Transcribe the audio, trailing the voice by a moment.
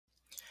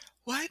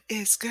What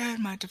is good,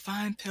 my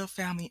Divine Pill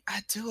family?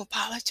 I do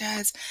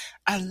apologize.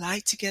 I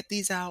like to get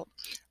these out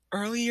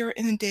earlier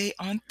in the day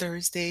on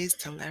Thursdays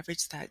to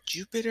leverage that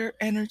Jupiter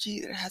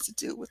energy that has to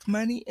do with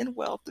money and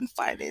wealth and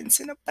finance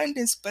and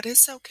abundance, but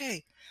it's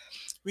okay.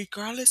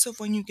 Regardless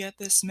of when you get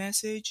this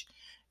message,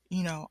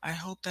 I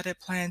hope that it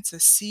plants a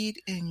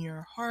seed in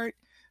your heart,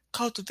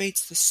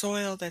 cultivates the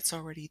soil that's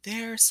already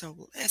there.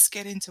 So let's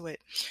get into it.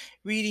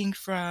 Reading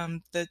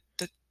from the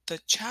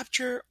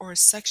chapter or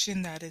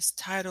section that is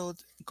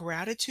titled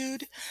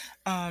Gratitude,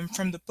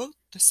 from the book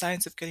The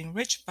Science of Getting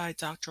Rich by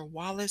Dr.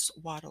 Wallace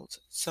Wattles.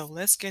 So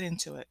let's get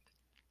into it.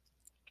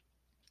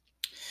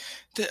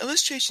 The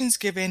illustrations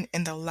given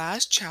in the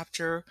last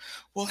chapter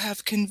will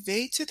have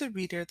conveyed to the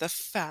reader the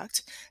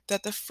fact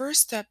that the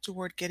first step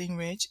toward getting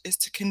rich is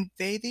to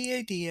convey the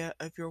idea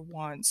of your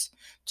wants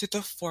to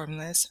the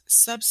formless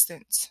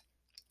substance.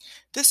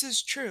 This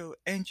is true,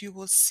 and you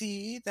will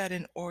see that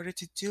in order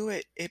to do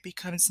it, it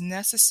becomes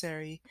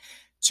necessary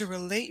to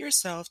relate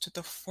yourself to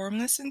the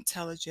formless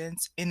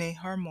intelligence in a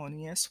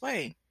harmonious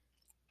way.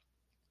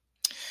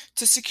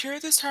 To secure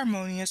this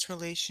harmonious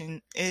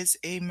relation is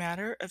a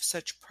matter of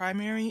such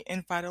primary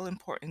and vital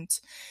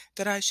importance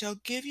that I shall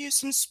give you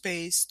some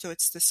space to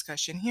its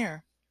discussion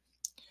here,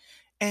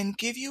 and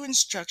give you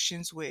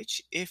instructions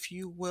which, if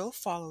you will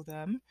follow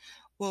them,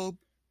 will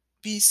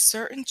be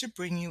certain to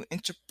bring you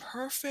into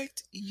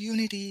perfect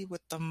unity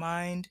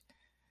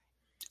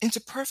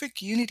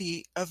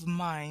of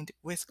mind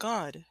with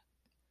God.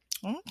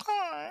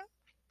 Okay.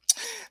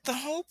 The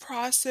whole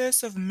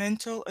process of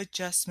mental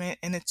adjustment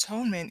and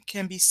atonement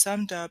can be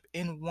summed up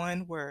in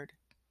one word: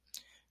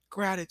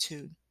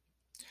 gratitude.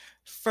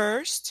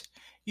 First,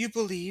 you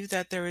believe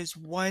that there is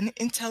one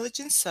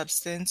intelligent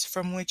substance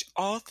from which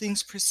all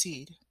things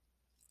proceed.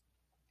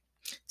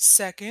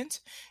 Second,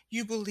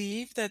 you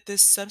believe that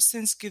this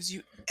substance gives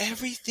you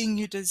everything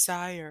you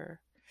desire.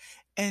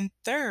 And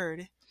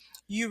third,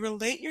 you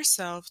relate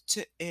yourself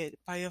to it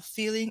by a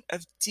feeling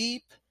of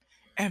deep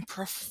and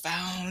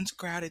profound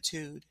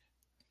gratitude.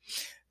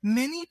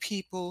 Many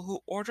people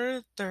who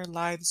order their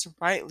lives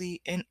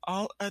rightly in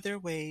all other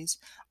ways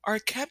are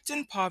kept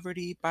in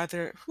poverty by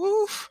their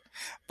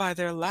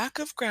lack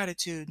of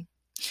gratitude.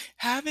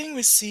 Having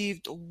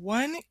received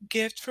one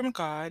gift from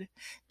God,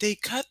 they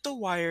cut the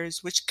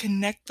wires which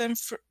connect them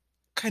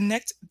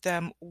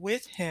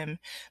with Him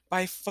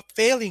by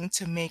failing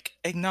to make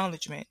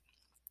acknowledgement.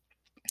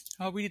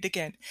 I'll read it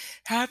again.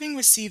 Having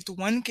received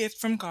one gift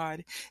from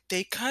God,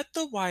 they cut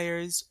the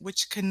wires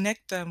which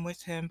connect them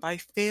with Him by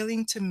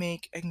failing to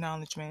make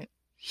acknowledgement.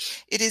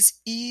 It is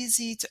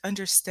easy to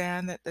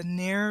understand that the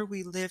nearer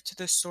we live to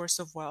the source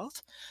of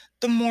wealth,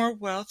 the more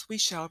wealth we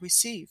shall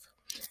receive.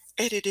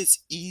 And it is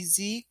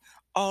easy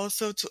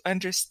also to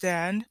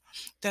understand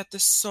that the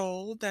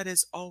soul that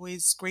is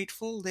always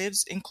grateful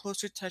lives in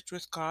closer touch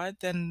with God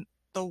than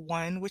the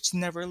one which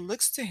never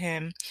looks to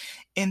Him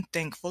in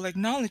thankful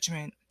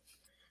acknowledgement.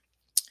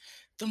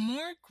 The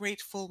more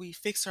grateful we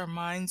fix our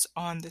minds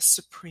on the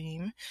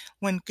Supreme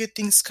when good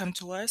things come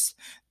to us,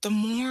 the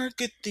more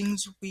good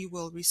things we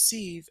will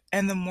receive,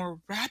 and the more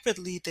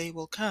rapidly they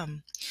will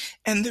come.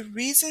 And the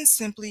reason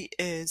simply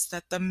is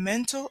that the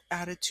mental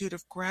attitude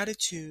of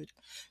gratitude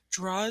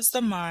draws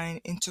the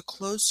mind into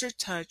closer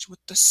touch with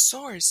the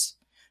source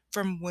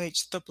from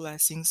which the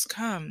blessings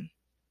come.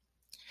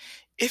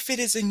 If it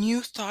is a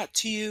new thought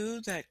to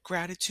you that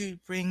gratitude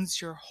brings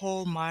your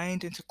whole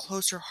mind into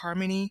closer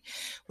harmony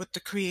with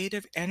the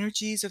creative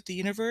energies of the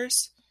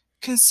universe,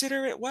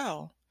 consider it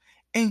well,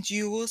 and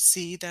you will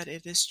see that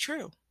it is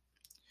true.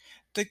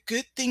 The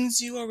good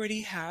things you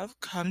already have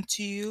come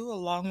to you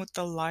along with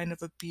the line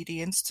of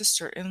obedience to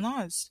certain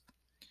laws.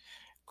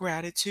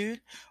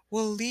 Gratitude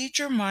will lead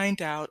your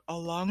mind out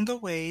along the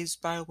ways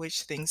by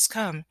which things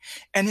come,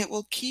 and it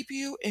will keep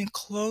you in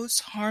close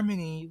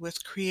harmony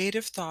with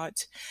creative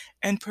thought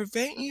and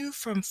prevent you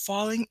from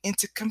falling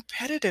into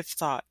competitive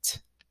thought.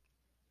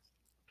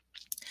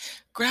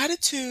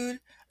 Gratitude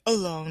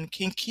alone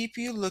can keep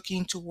you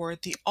looking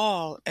toward the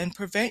all and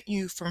prevent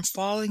you from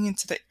falling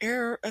into the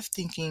error of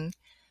thinking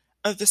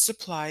of the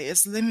supply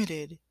is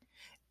limited,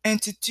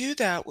 and to do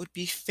that would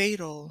be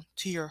fatal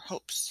to your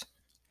hopes.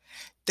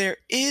 There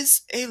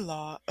is a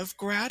law of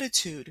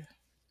gratitude,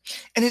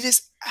 and it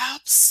is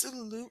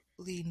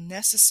absolutely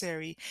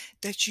necessary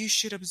that you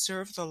should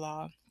observe the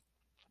law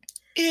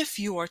if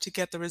you are to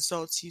get the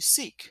results you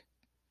seek.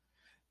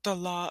 The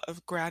law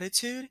of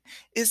gratitude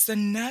is the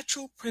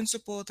natural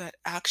principle that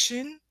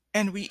action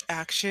and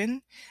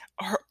reaction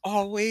are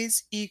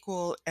always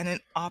equal and in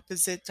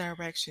opposite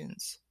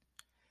directions.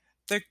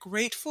 The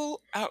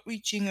grateful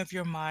outreaching of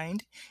your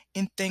mind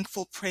in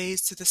thankful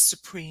praise to the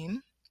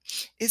Supreme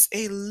is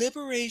a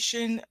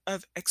liberation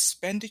of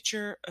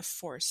expenditure of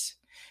force.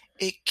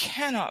 It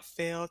cannot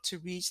fail to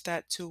reach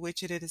that to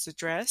which it is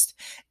addressed,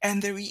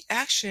 and the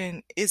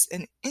reaction is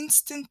an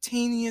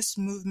instantaneous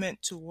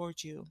movement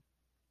toward you.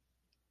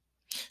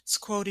 It's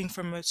quoting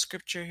from a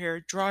scripture here: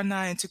 draw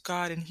nigh unto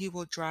God, and he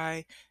will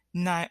draw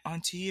nigh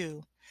unto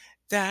you.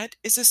 That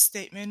is a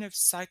statement of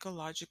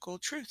psychological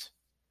truth.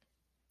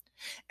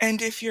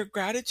 And if your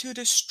gratitude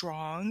is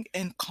strong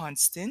and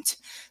constant,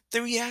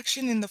 the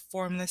reaction in the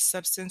formless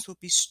substance will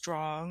be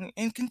strong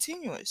and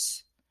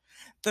continuous.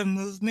 The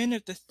movement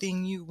of the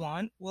thing you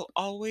want will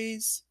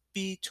always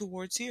be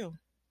towards you.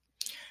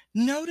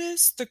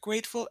 Notice the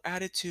grateful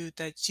attitude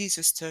that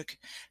Jesus took,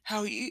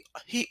 how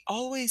he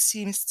always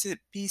seems to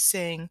be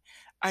saying,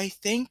 I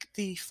thank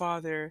thee,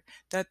 Father,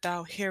 that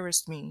thou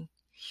hearest me.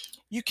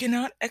 You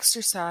cannot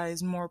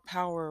exercise more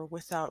power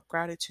without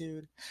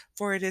gratitude,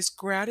 for it is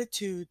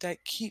gratitude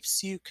that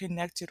keeps you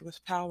connected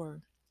with power.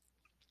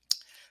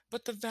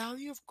 But the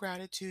value of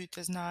gratitude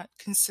does not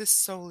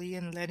consist solely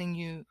in getting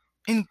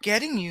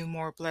you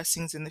more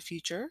blessings in the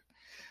future.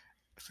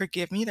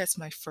 Forgive me, that's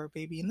my fur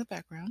baby in the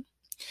background.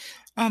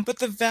 But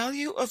the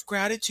value of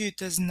gratitude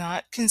does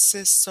not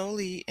consist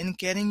solely in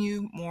getting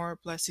you more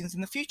blessings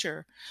in the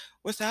future.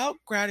 Without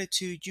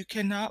gratitude, you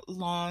cannot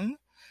long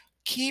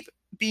keep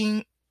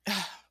being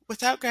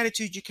without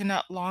gratitude you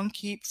cannot long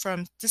keep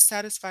from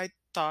dissatisfied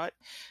thought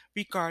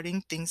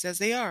regarding things as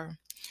they are.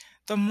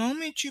 The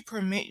moment you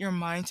permit your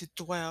mind to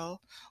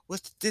dwell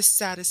with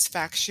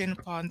dissatisfaction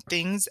upon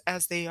things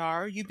as they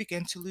are, you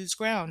begin to lose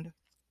ground.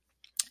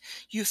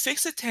 You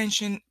fix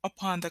attention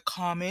upon the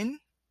common.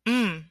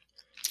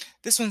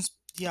 This one's,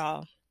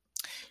 y'all.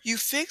 You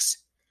fix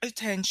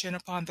attention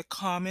upon the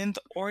common,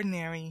 the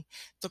ordinary,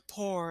 the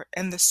poor,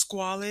 and the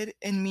squalid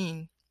and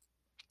mean,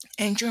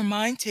 and your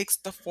mind takes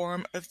the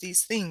form of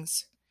these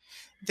things.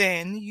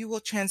 Then you will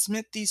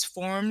transmit these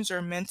forms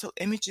or mental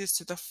images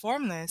to the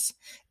formless,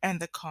 and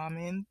the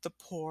common, the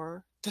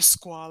poor, the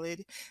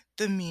squalid,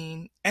 the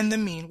mean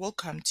will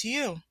come to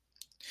you.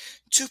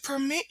 To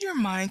permit your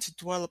mind to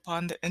dwell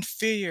upon the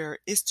inferior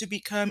is to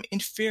become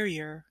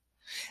inferior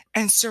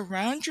and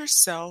surround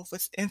yourself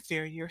with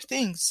inferior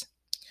things.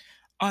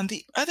 On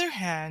the other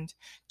hand,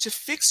 to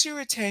fix your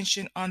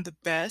attention on the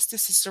best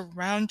is to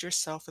surround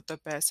yourself with the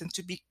best and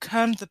to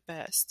become the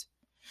best.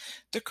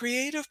 The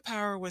creative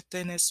power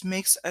within us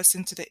makes us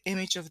into the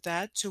image of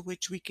that to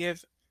which we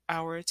give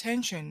our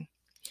attention.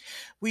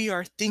 We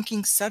are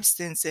thinking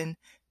substance, and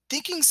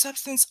thinking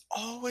substance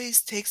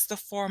always takes the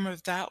form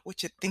of that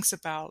which it thinks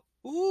about.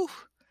 Ooh,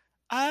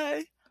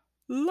 I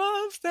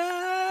love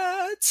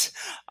that.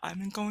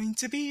 I'm going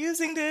to be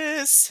using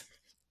this.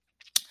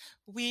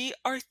 We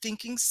are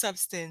thinking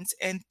substance,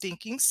 and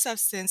thinking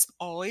substance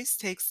always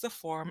takes the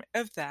form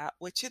of that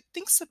which it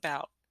thinks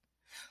about.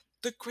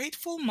 The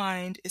grateful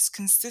mind is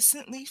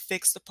consistently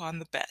fixed upon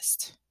the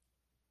best.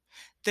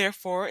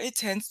 Therefore, it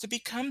tends to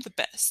become the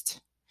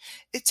best.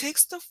 It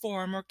takes the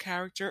form or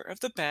character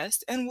of the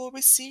best and will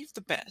receive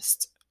the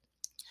best.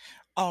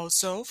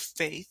 Also,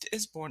 faith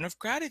is born of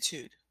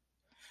gratitude.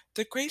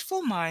 The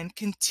grateful mind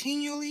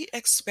continually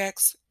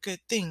expects good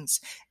things,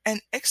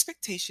 and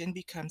expectation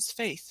becomes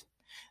faith.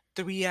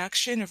 The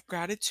reaction of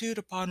gratitude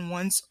upon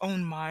one's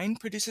own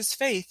mind produces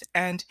faith,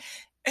 and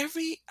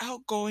every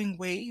outgoing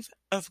wave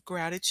of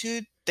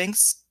gratitude,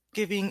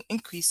 thanksgiving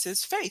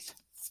increases faith.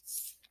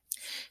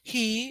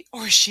 He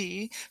or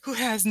she who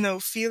has no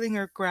feeling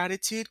or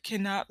gratitude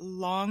cannot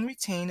long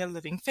retain a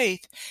living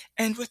faith,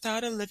 and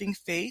without a living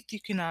faith,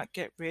 you cannot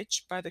get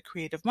rich by the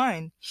creative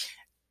mind,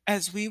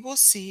 as we will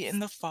see in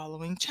the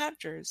following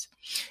chapters.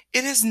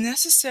 It is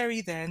necessary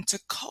then to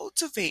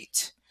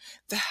cultivate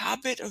the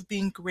habit of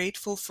being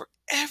grateful for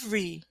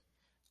every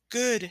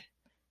good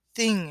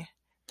thing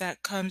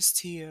that comes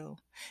to you,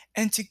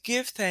 and to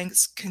give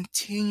thanks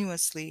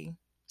continuously.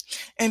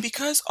 And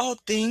because all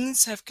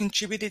things have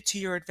contributed to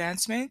your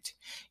advancement,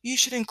 you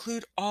should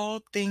include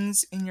all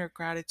things in your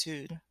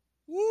gratitude.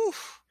 Woo!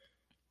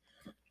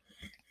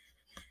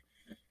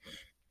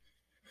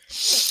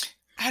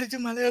 I had to do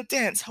my little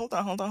dance. Hold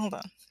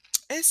on.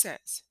 It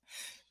says,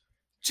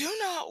 do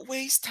not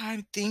waste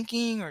time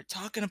thinking or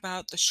talking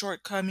about the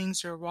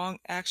shortcomings or wrong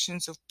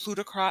actions of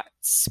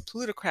plutocrats,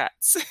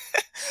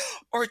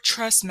 or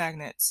trust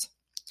magnates.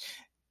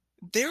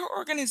 Their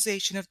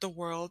organization of the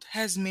world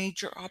has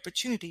made your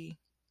opportunity.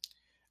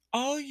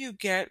 All you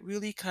get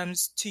really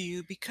comes to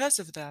you because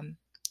of them.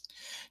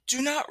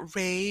 Do not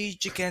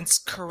rage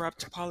against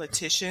corrupt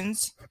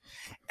politicians,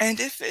 and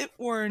if it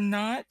were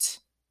not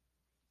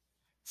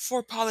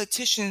for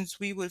politicians,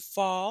 we would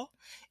fall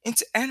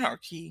into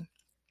anarchy,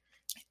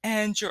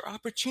 and your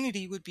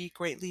opportunity would be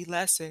greatly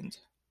lessened.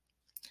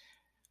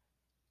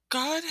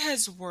 God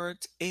has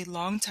worked a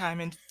long time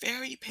and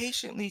very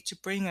patiently to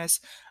bring us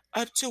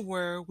up to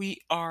where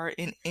we are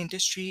in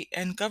industry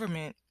and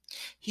government.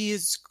 He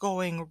is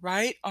going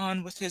right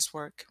on with his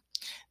work.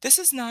 This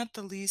is not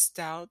the least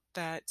doubt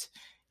that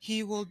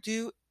he will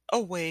do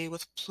away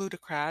with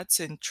plutocrats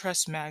and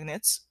trust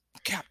magnates,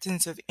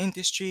 captains of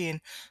industry,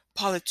 and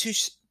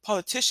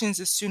politicians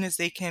as soon as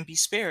they can be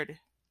spared,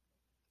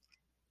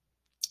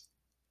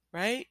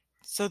 right?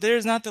 So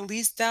there's not the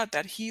least doubt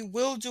that he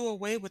will do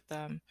away with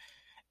them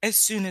as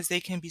soon as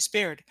they can be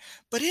spared.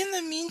 But in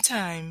the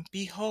meantime,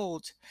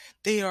 behold,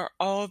 they are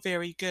all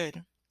very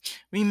good.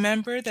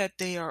 Remember that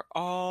they are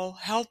all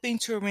helping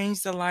to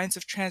arrange the lines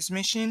of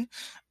transmission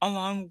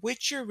along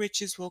which your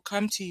riches will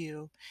come to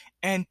you,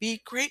 and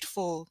be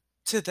grateful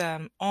to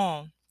them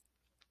all.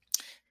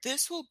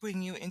 This will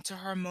bring you into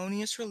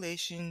harmonious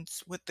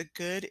relations with the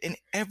good in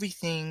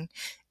everything,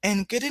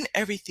 and good in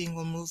everything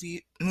will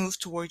move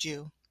toward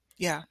you.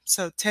 Yeah,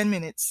 so 10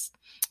 minutes.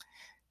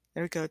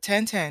 There we go,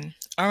 10, 10.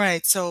 All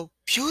right, so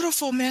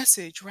beautiful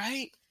message,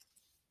 right?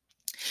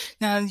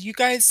 Now, you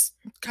guys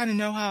kind of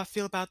know how I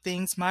feel about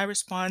things. My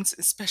response,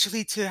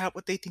 especially to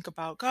what they think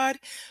about God,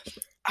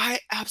 I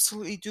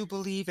absolutely do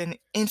believe in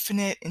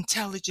infinite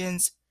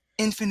intelligence,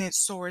 infinite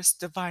source,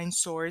 divine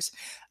source.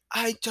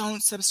 I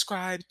don't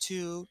subscribe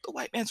to the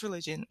white man's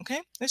religion.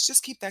 Okay. Let's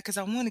just keep that because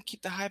I want to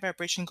keep the high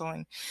vibration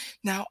going.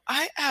 Now,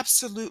 I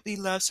absolutely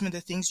love some of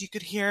the things you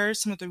could hear,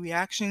 some of the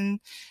reaction.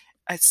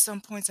 At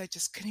some points, I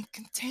just couldn't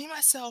contain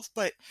myself.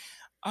 But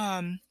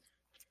um,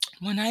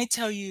 when I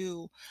tell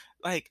you,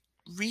 like,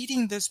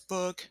 reading this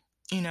book,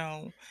 you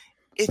know,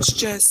 it's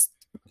just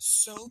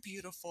so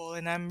beautiful,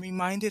 and I'm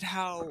reminded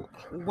how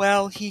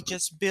well he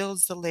just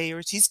builds the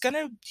layers. He's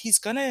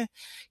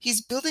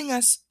building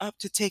us up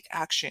to take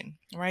action,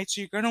 right?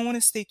 So you're gonna want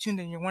to stay tuned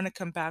and you want to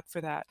come back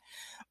for that.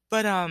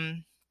 But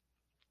one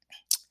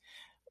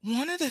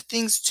of the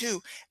things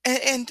too,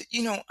 and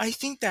I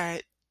think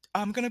that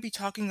I'm going to be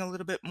talking a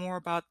little bit more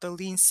about the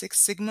Lean Six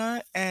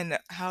Sigma and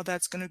how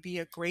that's going to be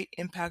a great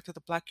impact of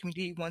the Black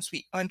community once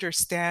we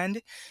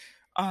understand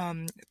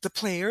the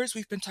players.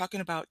 We've been talking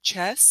about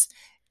chess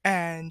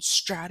and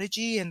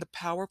strategy and the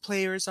power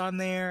players on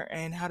there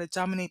and how to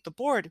dominate the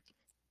board.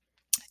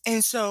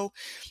 And so,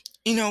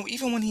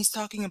 even when he's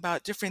talking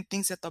about different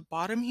things at the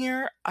bottom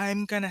here,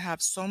 I'm going to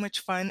have so much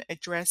fun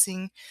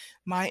addressing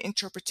my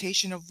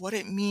interpretation of what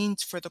it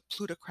means for the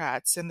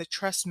plutocrats and the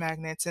trust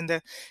magnates and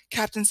the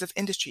captains of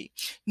industry.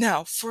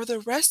 Now, for the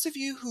rest of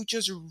you who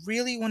just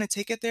really want to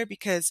take it there,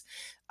 because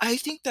I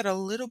think that a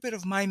little bit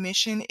of my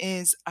mission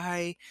is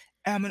I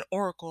am an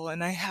oracle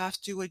and I have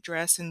to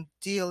address and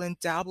deal and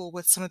dabble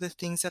with some of the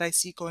things that I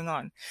see going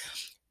on.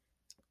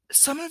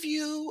 Some of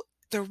you,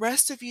 the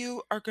rest of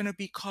you are going to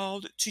be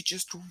called to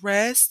just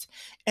rest.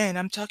 And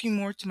I'm talking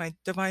more to my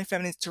divine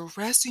feminines, to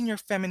rest in your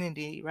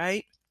femininity,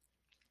 right?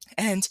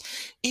 And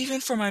even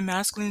for my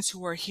masculines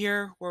who are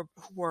here,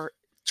 who are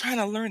trying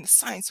to learn the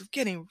science of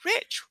getting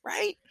rich,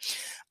 right?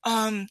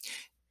 Um,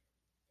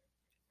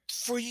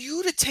 for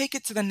you to take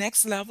it to the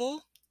next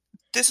level,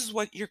 this is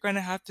what you're going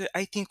to have to,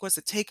 I think, was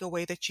a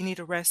takeaway that you need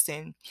to rest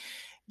in.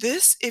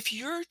 This, if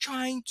you're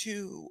trying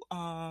to,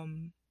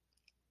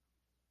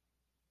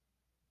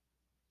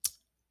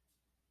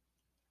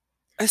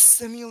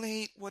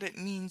 assimilate what it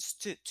means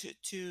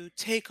to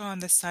take on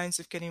the science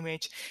of getting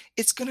rich,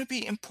 it's going to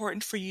be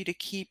important for you to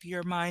keep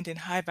your mind in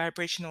high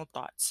vibrational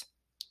thoughts,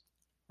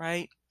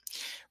 right?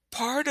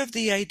 Part of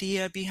the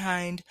idea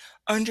behind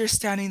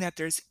understanding that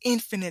there's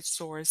infinite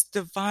source,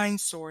 divine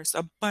source,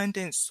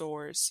 abundant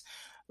source,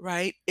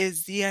 right,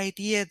 is the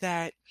idea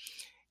that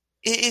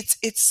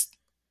it's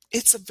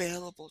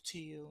available to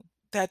you,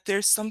 that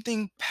there's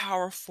something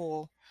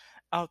powerful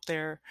out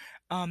there.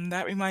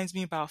 That reminds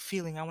me about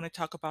feeling. I want to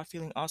talk about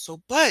feeling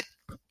also. But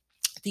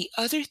the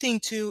other thing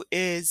too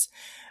is,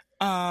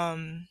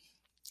 um,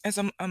 as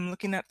I'm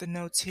looking at the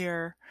notes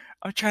here,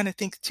 I'm trying to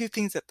think two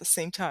things at the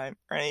same time,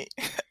 right?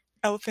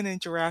 Elephant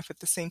and giraffe at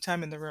the same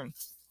time in the room.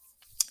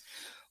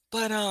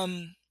 But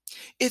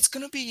it's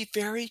going to be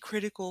very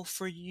critical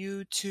for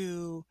you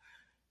to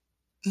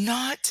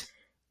not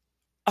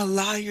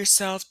allow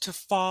yourself to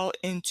fall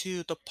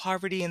into the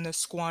poverty and the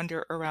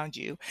squander around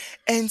you.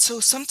 And so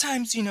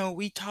sometimes,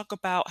 we talk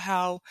about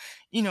how,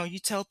 you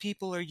tell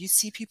people or you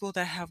see people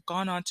that have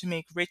gone on to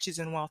make riches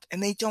and wealth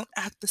and they don't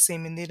act the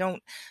same and they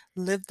don't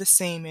live the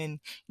same. And,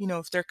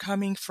 if they're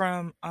coming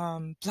from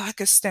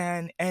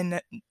Blackistan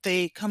and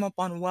they come up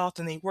on wealth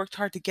and they worked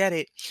hard to get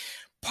it,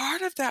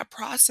 part of that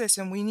process,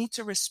 and we need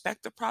to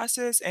respect the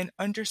process and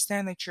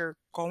understand that you're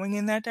going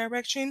in that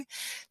direction.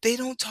 They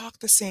don't talk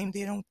the same,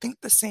 they don't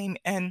think the same,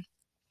 and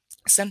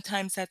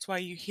sometimes that's why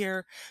you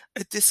hear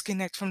a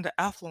disconnect from the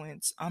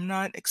affluence. I'm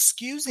not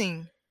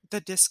excusing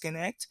the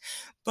disconnect,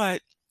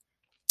 but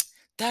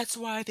that's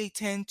why they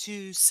tend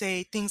to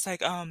say things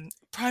like,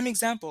 prime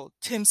example,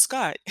 Tim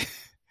Scott,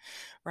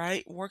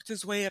 right? Worked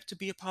his way up to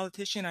be a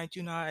politician. I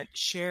do not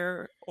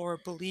share or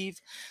believe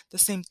the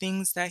same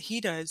things that he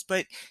does,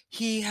 but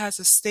he has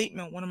a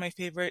statement. One of my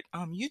favorite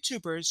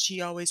YouTubers, she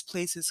always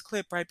plays his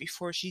clip right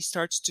before she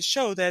starts to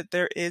show that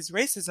there is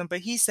racism.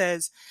 But he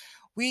says,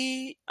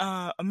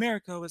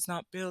 America was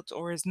not built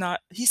or is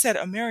not, he said,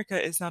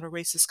 America is not a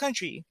racist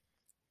country,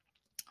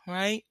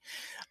 right?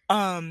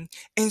 Um,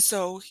 and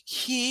so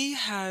he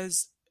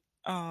has,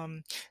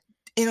 um,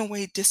 in a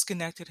way,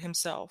 disconnected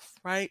himself,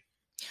 right?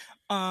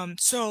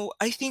 So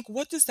I think,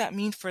 what does that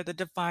mean for the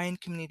divine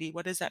community?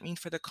 What does that mean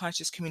for the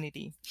conscious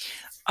community?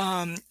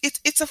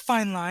 It's a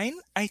fine line.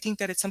 I think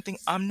that it's something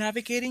I'm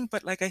navigating,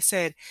 but like I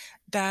said,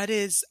 that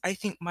is, I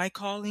think, my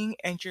calling,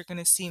 and you're going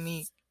to see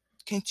me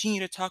continue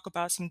to talk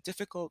about some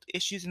difficult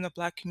issues in the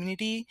Black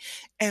community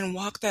and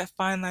walk that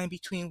fine line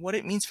between what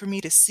it means for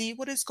me to see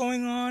what is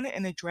going on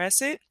and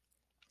address it,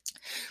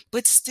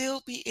 but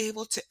still be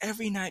able to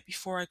every night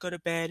before I go to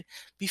bed,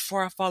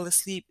 before I fall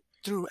asleep,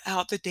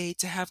 throughout the day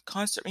to have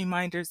constant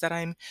reminders that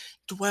I'm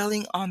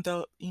dwelling on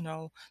the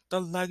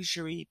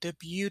luxury, the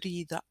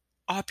beauty, the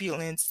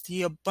opulence,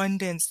 the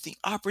abundance, the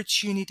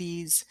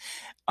opportunities,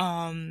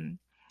 um,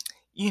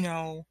 you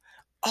know,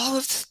 all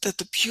of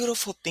the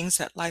beautiful things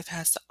that life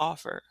has to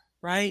offer,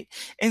 right?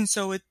 And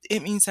so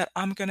it means that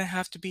I'm going to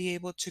have to be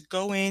able to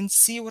go in,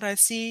 see what I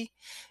see,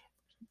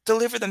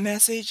 deliver the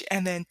message,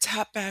 and then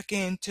tap back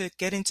in to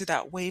get into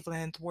that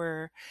wavelength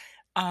where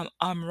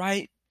I'm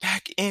right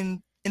back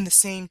in the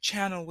same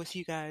channel with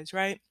you guys,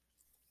 right?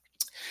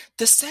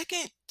 The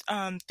second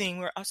thing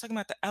where I was talking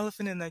about the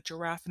elephant and the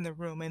giraffe in the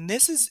room, and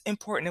this is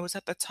important. It was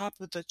at the top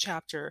of the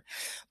chapter,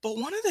 but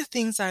one of the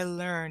things I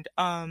learned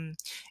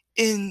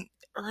in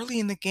early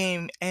in the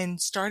game and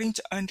starting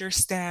to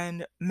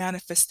understand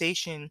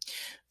manifestation.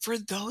 For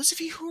those of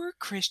you who are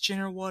Christian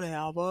or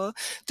whatever,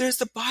 there's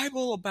the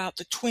Bible about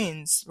the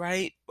twins,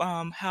 right?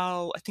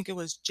 How I think it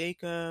was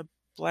Jacob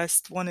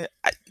blessed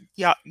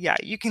yeah, yeah,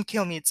 you can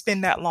kill me. It's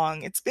been that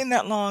long. It's been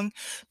that long.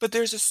 But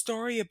there's a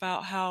story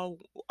about how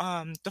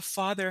the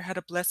father had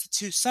to bless the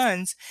two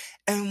sons,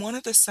 and one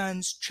of the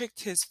sons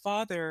tricked his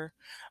father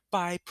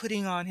by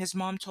putting on. His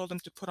mom told him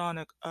to put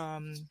on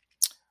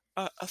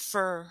a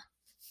fur,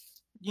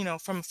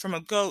 from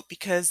a goat,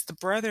 because the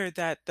brother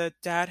that the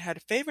dad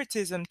had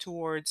favoritism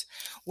towards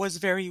was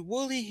very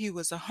woolly. He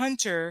was a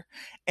hunter,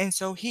 and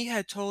so he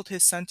had told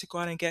his son to go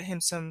out and get him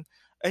some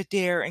a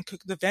dare and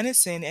cook the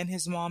venison, and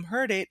his mom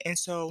heard it, and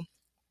so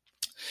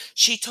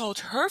she told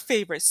her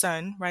favorite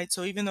son, right?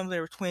 So even though they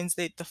were twins,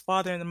 the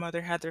father and the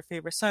mother had their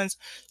favorite sons.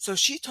 So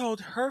she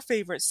told her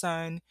favorite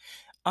son,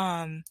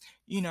 um,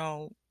 you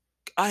know,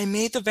 I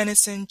made the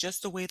venison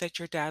just the way that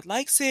your dad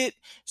likes it,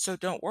 so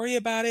don't worry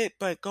about it,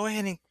 but go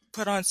ahead and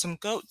put on some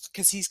goats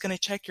because he's going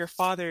to check your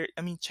brother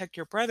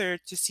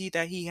to see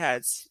that he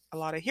has a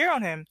lot of hair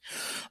on him.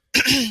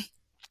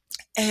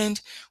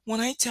 And when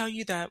I tell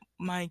you that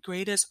my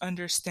greatest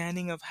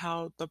understanding of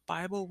how the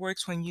Bible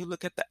works, when you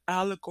look at the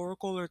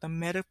allegorical or the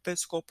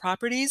metaphysical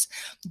properties,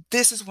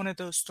 this is one of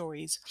those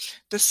stories.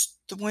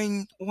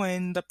 When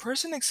the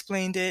person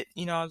explained it,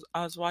 I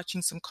was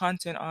watching some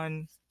content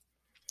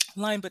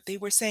online, but they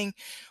were saying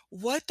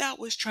what that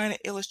was trying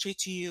to illustrate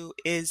to you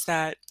is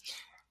that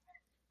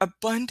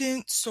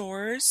abundant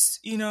source,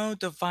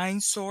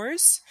 divine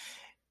source,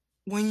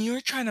 when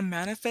you're trying to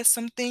manifest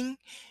something,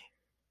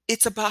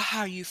 it's about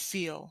how you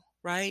feel,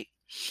 right?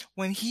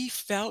 When he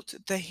felt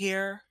the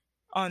hair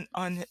on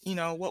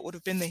what would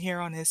have been the hair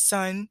on his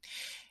son,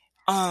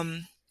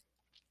 um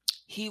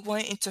he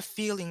went into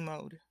feeling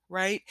mode,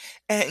 right?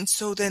 And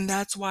so then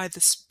that's why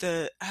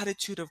the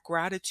attitude of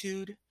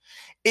gratitude,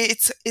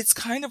 it's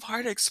kind of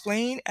hard to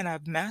explain, and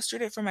I've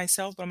mastered it for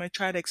myself, but I'm going to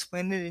try to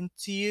explain it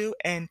into you,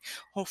 and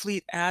hopefully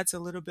it adds a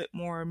little bit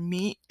more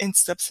meat and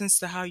substance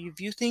to how you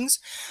view things.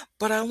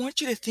 But I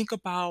want you to think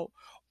about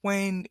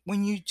when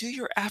you do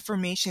your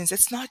affirmations,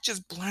 it's not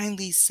just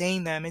blindly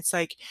saying them. It's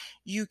like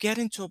you get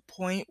into a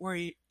point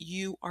where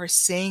you are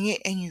saying it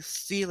and you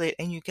feel it,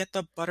 and you get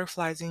the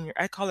butterflies in your,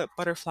 I call it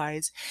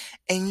butterflies,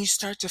 and you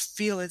start to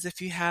feel as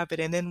if you have it.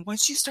 And then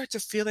once you start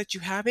to feel that you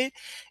have it,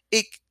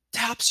 it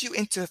taps you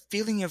into a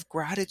feeling of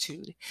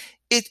gratitude.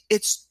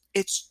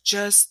 It's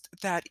just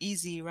that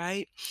easy,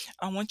 right?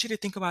 I want you to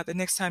think about the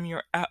next time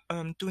you're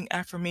doing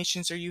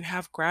affirmations or you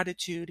have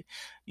gratitude.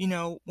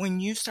 When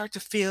you start to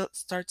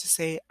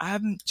say,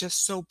 I'm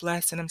just so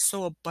blessed and I'm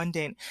so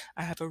abundant.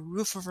 I have a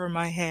roof over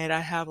my head. I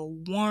have a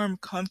warm,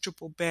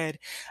 comfortable bed.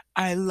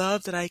 I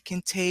love that I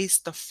can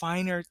taste the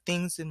finer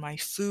things in my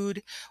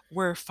food,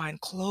 wear fine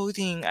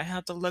clothing. I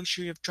have the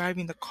luxury of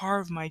driving the car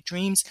of my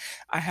dreams.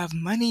 I have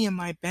money in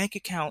my bank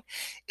account.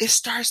 It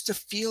starts to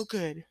feel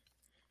good,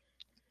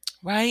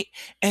 right?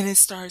 And it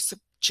starts to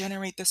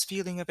generate this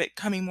feeling of it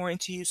coming more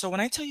into you. So when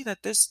I tell you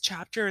that this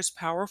chapter is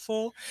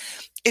powerful,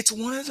 it's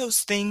one of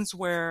those things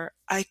where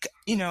I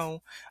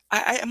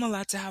am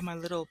allowed to have my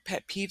little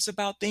pet peeves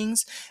about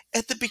things.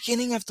 At the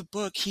beginning of the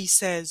book,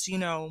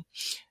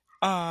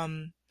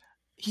 um,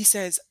 he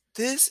says,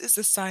 this is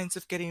the science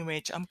of getting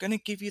rich. I'm going to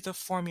give you the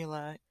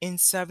formula in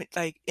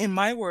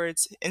my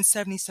words, in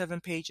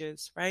 77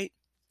 pages, right?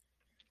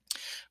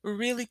 A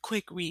really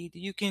quick read.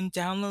 You can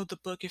download the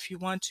book if you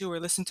want to, or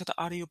listen to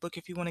the audiobook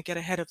if you want to get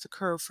ahead of the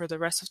curve for the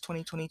rest of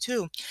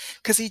 2022,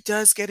 because he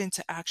does get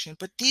into action.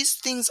 But these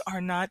things are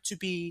not to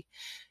be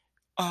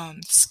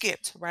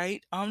skipped,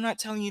 right? I'm not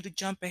telling you to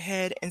jump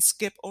ahead and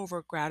skip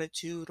over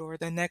gratitude or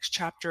the next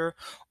chapter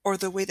or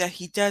the way that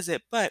he does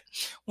it. But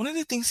one of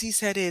the things he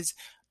said is,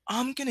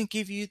 I'm going to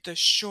give you the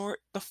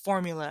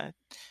formula.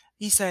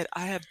 He said,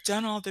 I have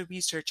done all the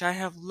research. I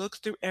have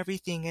looked through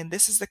everything, and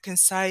this is the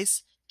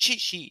concise cheat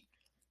sheet,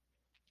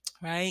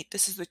 right?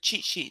 This is the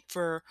cheat sheet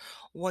for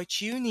what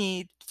you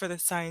need for the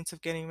science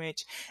of getting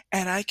rich.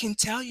 And I can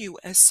tell you,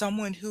 as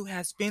someone who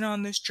has been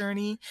on this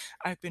journey,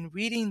 I've been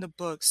reading the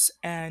books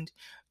and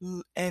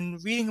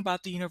reading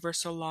about the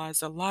universal laws,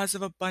 the laws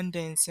of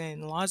abundance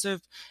and laws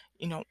of,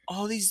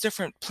 all these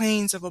different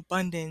planes of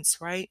abundance,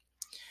 right?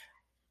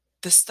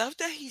 The stuff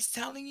that he's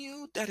telling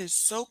you that is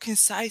so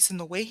concise and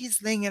the way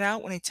he's laying it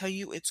out when I tell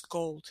you it's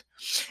gold.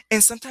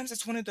 And sometimes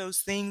it's one of those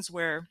things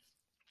where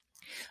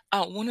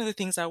one of the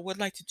things I would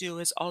like to do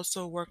is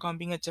also work on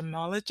being a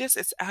gemologist.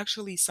 It's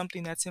actually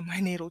something that's in my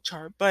natal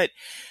chart. But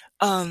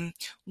um,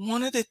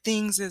 one of the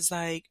things is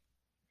like,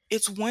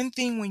 it's one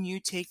thing when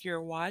you take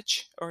your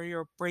watch or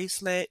your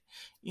bracelet,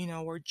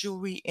 or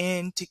jewelry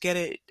in to get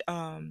it,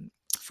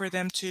 for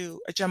them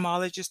to, a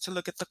gemologist to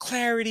look at the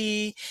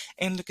clarity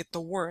and look at the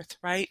worth,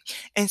 right?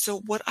 And so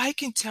what I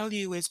can tell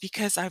you is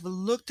because I've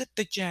looked at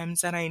the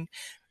gems and I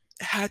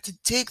had to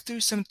dig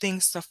through some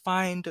things to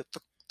find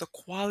the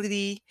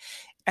quality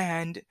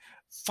and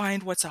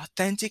find what's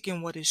authentic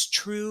and what is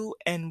true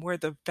and where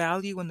the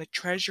value and the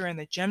treasure and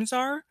the gems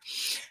are.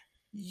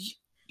 y-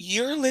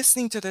 you're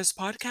listening to this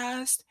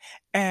podcast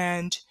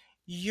and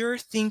you're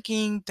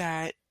thinking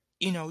that,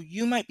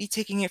 you might be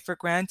taking it for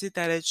granted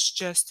that it's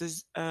just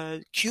as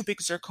cubic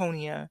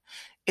zirconia.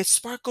 It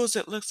sparkles,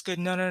 it looks good.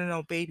 No, no, no,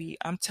 no, baby.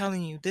 I'm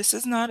telling you, this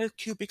is not a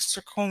cubic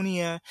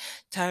zirconia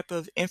type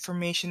of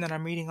information that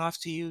I'm reading off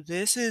to you.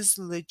 This is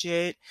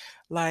legit,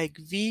 like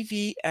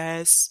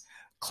VVS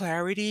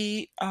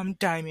clarity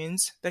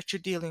diamonds that you're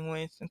dealing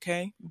with.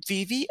 Okay,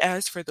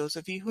 VVS, for those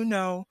of you who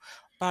know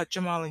about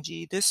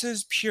gemology, this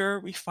is pure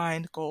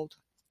refined gold.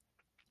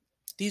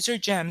 These are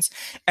gems.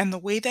 And the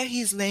way that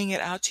he's laying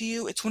it out to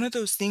you, it's one of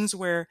those things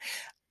where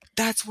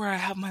that's where I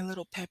have my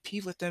little pet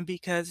peeve with him,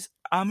 because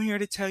I'm here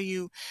to tell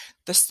you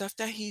the stuff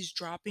that he's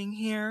dropping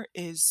here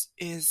is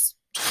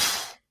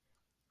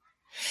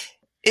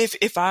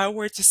if I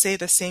were to say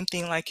the same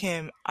thing like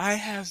him, I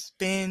have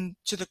been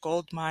to the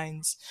gold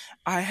mines.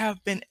 I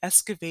have been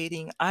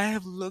excavating. I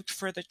have looked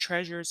for the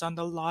treasures on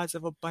the laws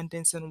of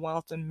abundance and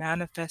wealth and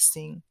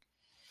manifesting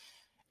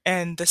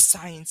and the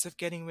science of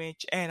getting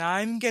rich. And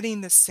I'm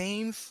getting the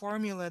same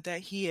formula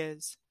that he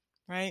is,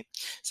 right?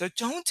 So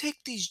don't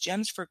take these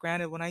gems for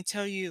granted when I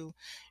tell you,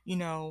 you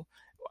know,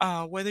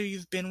 whether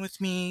you've been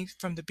with me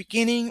from the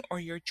beginning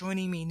or you're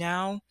joining me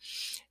now,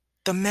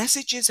 the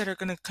messages that are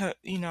going to,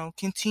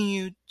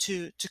 continue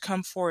to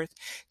come forth,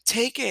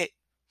 take it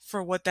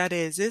for what that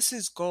is. This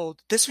is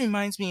gold. This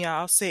reminds me,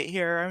 I'll say it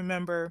here. I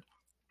remember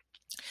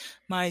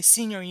my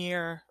senior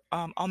year.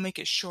 I'll make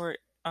it short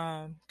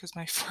because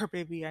my fur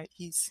baby,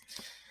 he's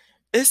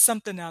is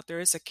something out there.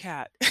 It's a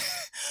cat.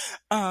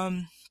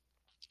 um,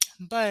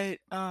 but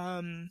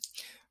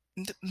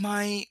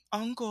my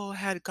uncle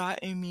had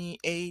gotten me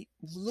a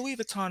Louis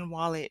Vuitton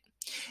wallet,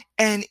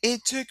 and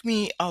it took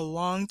me a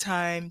long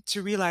time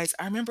to realize.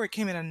 I remember it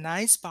came in a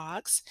nice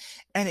box,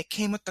 and it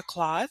came with the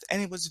cloth,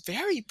 and it was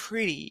very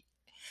pretty.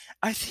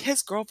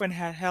 His girlfriend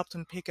had helped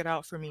him pick it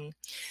out for me.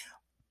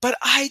 But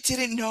I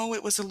didn't know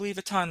it was a Louis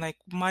Vuitton. Like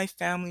my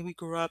family, we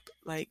grew up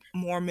like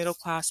more middle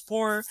class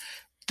poor.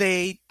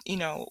 They,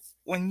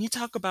 when you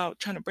talk about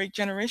trying to break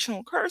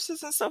generational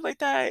curses and stuff like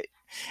that,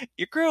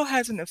 your girl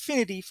has an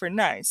affinity for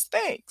nice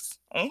things.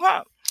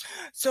 Okay.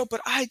 So,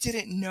 but I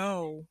didn't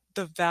know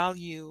the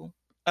value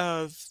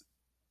of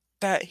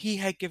that he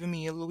had given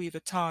me a Louis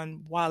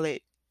Vuitton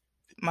wallet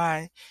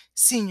my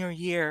senior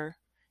year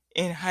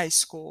in high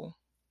school,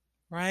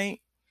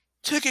 right?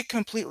 Took it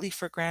completely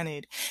for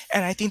granted.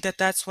 And I think that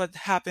that's what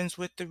happens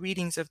with the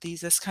readings of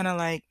these. It's kind of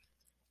like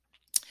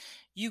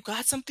you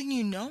got something,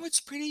 it's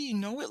pretty,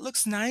 it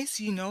looks nice,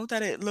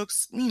 that it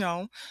looks,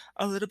 a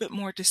little bit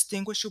more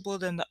distinguishable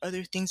than the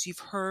other things you've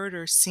heard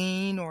or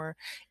seen or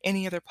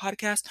any other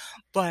podcast.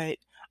 But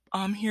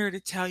I'm here to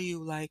tell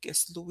you, like,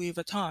 it's Louis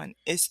Vuitton.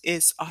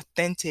 It's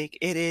authentic.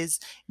 It is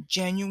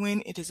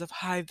genuine. It is of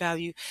high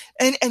value.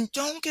 And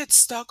don't get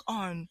stuck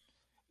on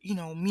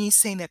me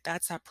saying that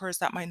that's that purse.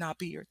 That might not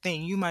be your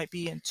thing. You might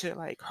be into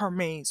like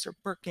Hermes or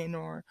Birkin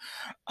or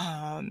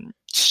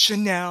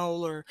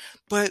Chanel,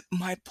 but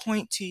my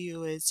point to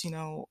you is,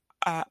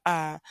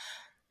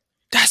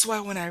 that's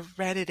why when I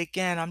read it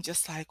again, I'm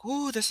just like,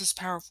 ooh, this is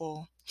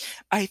powerful.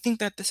 I think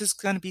that this is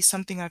going to be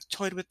something. I've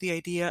toyed with the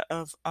idea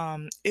of,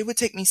 it would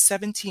take me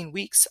 17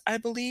 weeks, I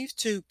believe,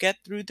 to get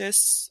through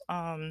this,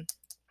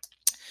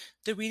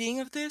 the reading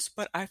of this,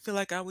 but I feel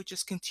like I would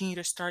just continue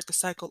to start the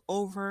cycle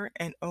over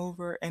and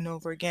over and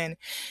over again.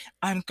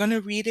 I'm going to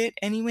read it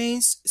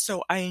anyways,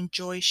 so I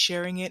enjoy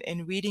sharing it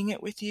and reading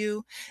it with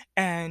you.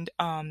 And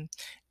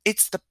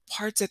it's the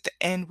parts at the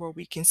end where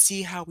we can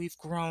see how we've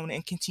grown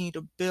and continue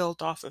to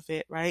build off of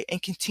it, right?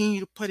 And continue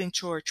to put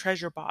into our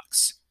treasure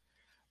box,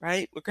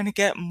 right? We're going to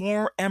get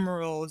more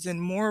emeralds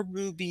and more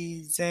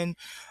rubies and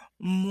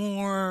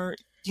more,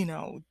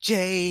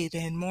 jade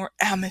and more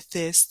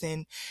amethyst,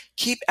 and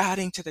keep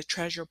adding to the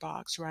treasure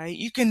box, right?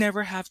 You can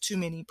never have too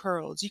many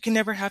pearls. You can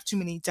never have too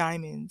many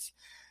diamonds,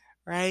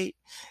 right?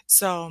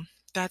 So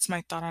that's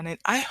my thought on it.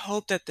 I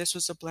hope that this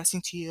was a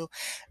blessing to you.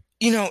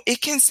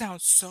 It can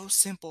sound so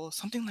simple,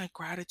 something like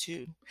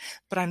gratitude,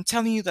 but I'm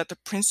telling you that the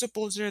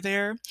principles are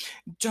there.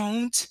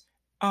 Don't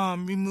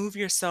remove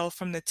yourself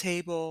from the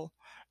table.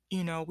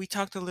 We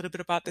talked a little bit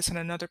about this in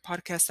another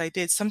podcast I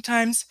did.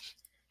 Sometimes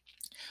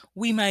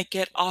we might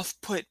get off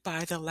put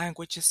by the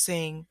language of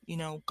saying,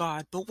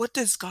 God, but what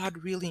does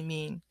God really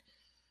mean?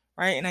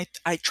 right? And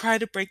I try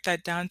to break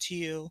that down to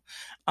you.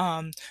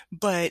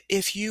 But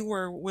if you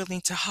were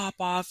willing to hop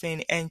off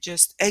and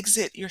just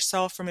exit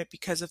yourself from it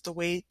because of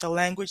the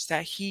language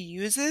that he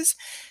uses,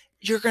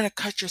 you're going to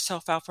cut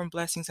yourself out from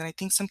blessings. And I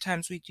think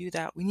sometimes we do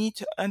that. We need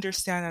to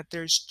understand that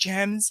there's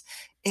gems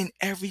in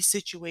every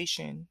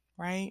situation,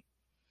 right?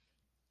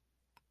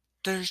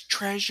 There's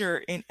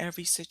treasure in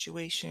every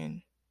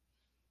situation.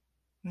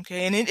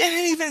 Okay. And it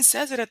even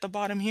says it at the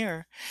bottom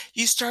here.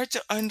 You start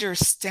to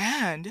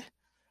understand,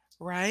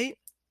 right?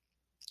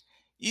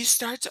 You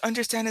start to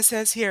understand, it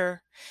says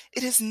here,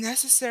 it is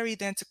necessary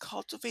then to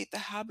cultivate the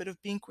habit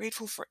of being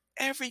grateful for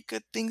every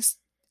good thing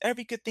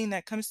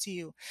that comes to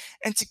you,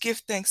 and to give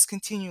thanks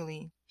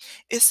continually.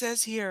 It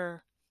says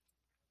here,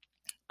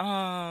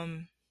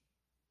 um,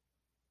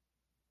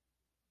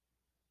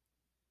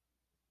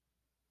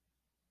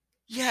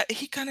 yeah,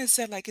 he kind of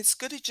said like it's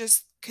good to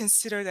just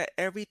consider that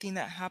everything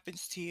that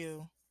happens to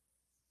you,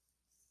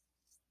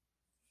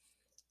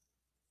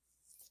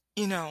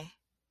 you know,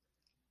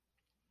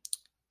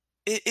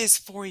 it is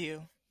for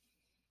you.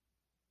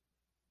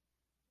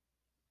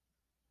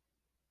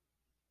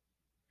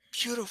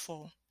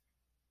 Beautiful.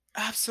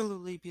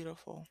 Absolutely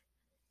beautiful.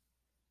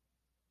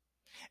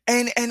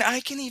 And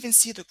I can even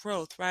see the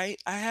growth, right?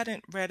 I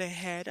hadn't read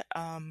ahead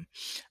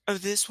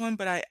of this one,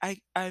 but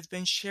I've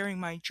been sharing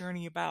my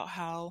journey about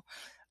how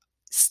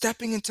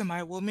stepping into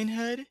my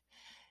womanhood,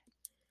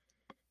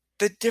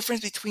 the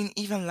difference between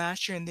even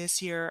last year and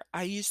this year,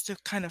 I used to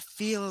kind of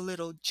feel a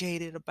little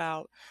jaded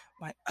about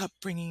my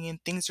upbringing and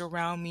things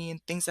around me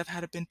and things I've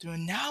had to been through.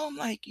 And now I'm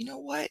like, you know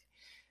what?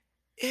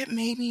 It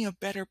made me a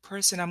better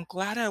person. I'm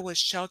glad I was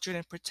sheltered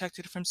and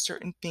protected from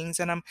certain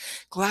things, and I'm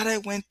glad I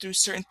went through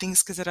certain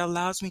things because it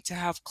allows me to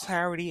have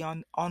clarity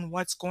on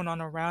what's going on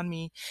around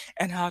me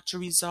and how to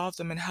resolve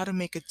them and how to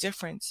make a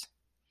difference.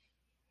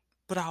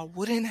 But I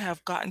wouldn't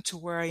have gotten to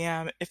where I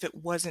am if it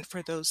wasn't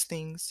for those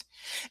things.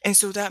 And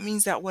so that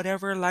means that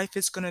whatever life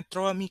is going to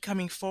throw at me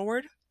coming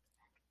forward,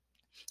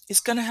 it's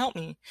going to help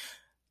me.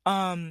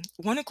 Want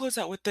to close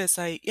out with this.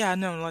 Yeah,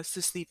 no, let's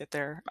just leave it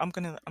there. I'm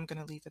going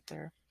to leave it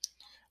there.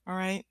 All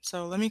right,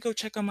 so let me go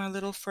check on my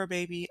little fur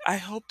baby. I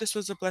hope this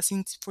was a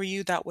blessing for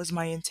you. That was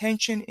my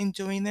intention in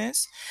doing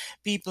this.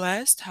 Be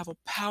blessed. Have an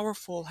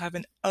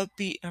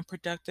upbeat and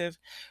productive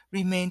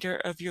remainder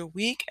of your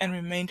week and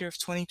remainder of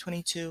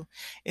 2022.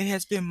 It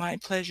has been my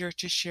pleasure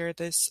to share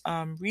this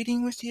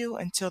reading with you.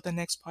 Until the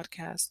next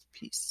podcast,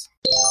 peace.